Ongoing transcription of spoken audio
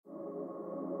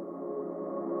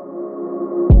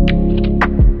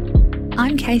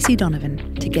Casey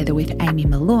Donovan, together with Amy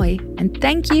Malloy, and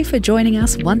thank you for joining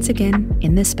us once again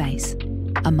in The Space,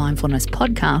 a mindfulness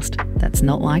podcast that's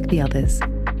not like the others.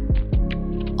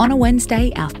 On a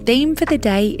Wednesday, our theme for the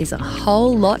day is a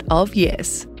whole lot of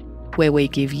yes, where we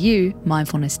give you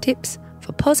mindfulness tips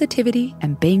for positivity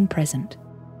and being present.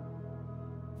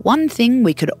 One thing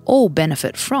we could all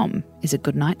benefit from is a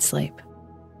good night's sleep.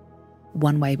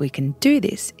 One way we can do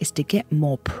this is to get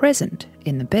more present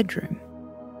in the bedroom.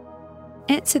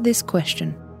 Answer this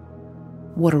question.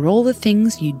 What are all the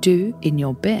things you do in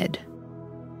your bed?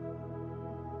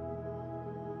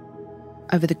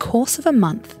 Over the course of a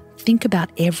month, think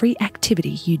about every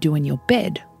activity you do in your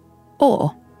bed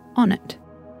or on it.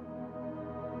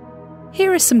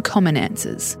 Here are some common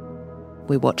answers.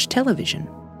 We watch television.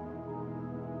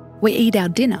 We eat our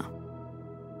dinner.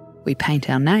 We paint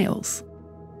our nails.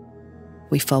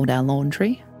 We fold our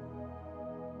laundry.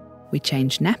 We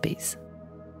change nappies.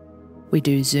 We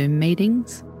do Zoom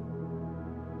meetings.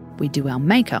 We do our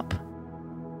makeup.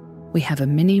 We have a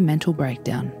mini mental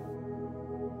breakdown,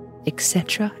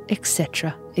 etc.,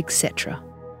 etc., etc.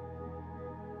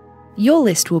 Your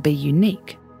list will be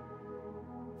unique,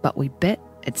 but we bet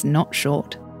it's not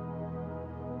short.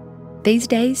 These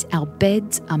days, our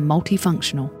beds are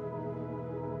multifunctional,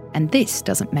 and this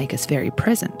doesn't make us very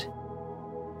present.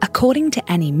 According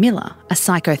to Annie Miller, a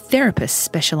psychotherapist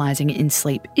specialising in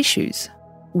sleep issues,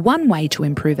 one way to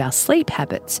improve our sleep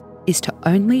habits is to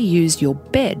only use your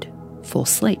bed for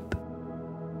sleep.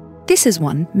 This is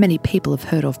one many people have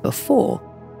heard of before,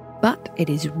 but it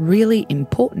is really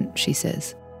important, she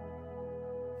says.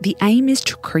 The aim is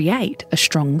to create a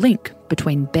strong link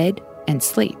between bed and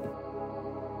sleep,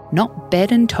 not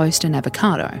bed and toast and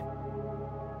avocado.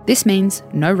 This means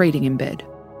no reading in bed,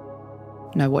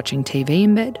 no watching TV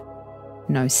in bed,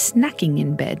 no snacking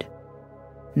in bed,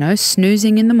 no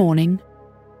snoozing in the morning.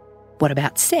 What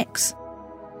about sex?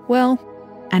 Well,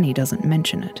 Annie doesn't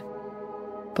mention it.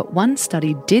 But one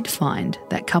study did find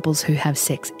that couples who have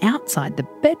sex outside the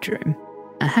bedroom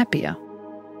are happier.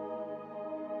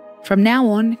 From now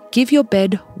on, give your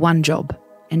bed one job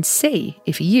and see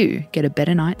if you get a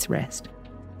better night's rest.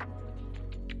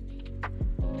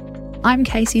 I'm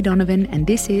Casey Donovan and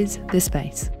this is The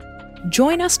Space.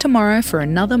 Join us tomorrow for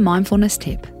another mindfulness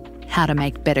tip, how to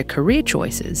make better career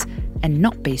choices and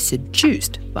not be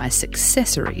seduced by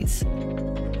successories.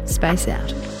 Space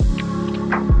out.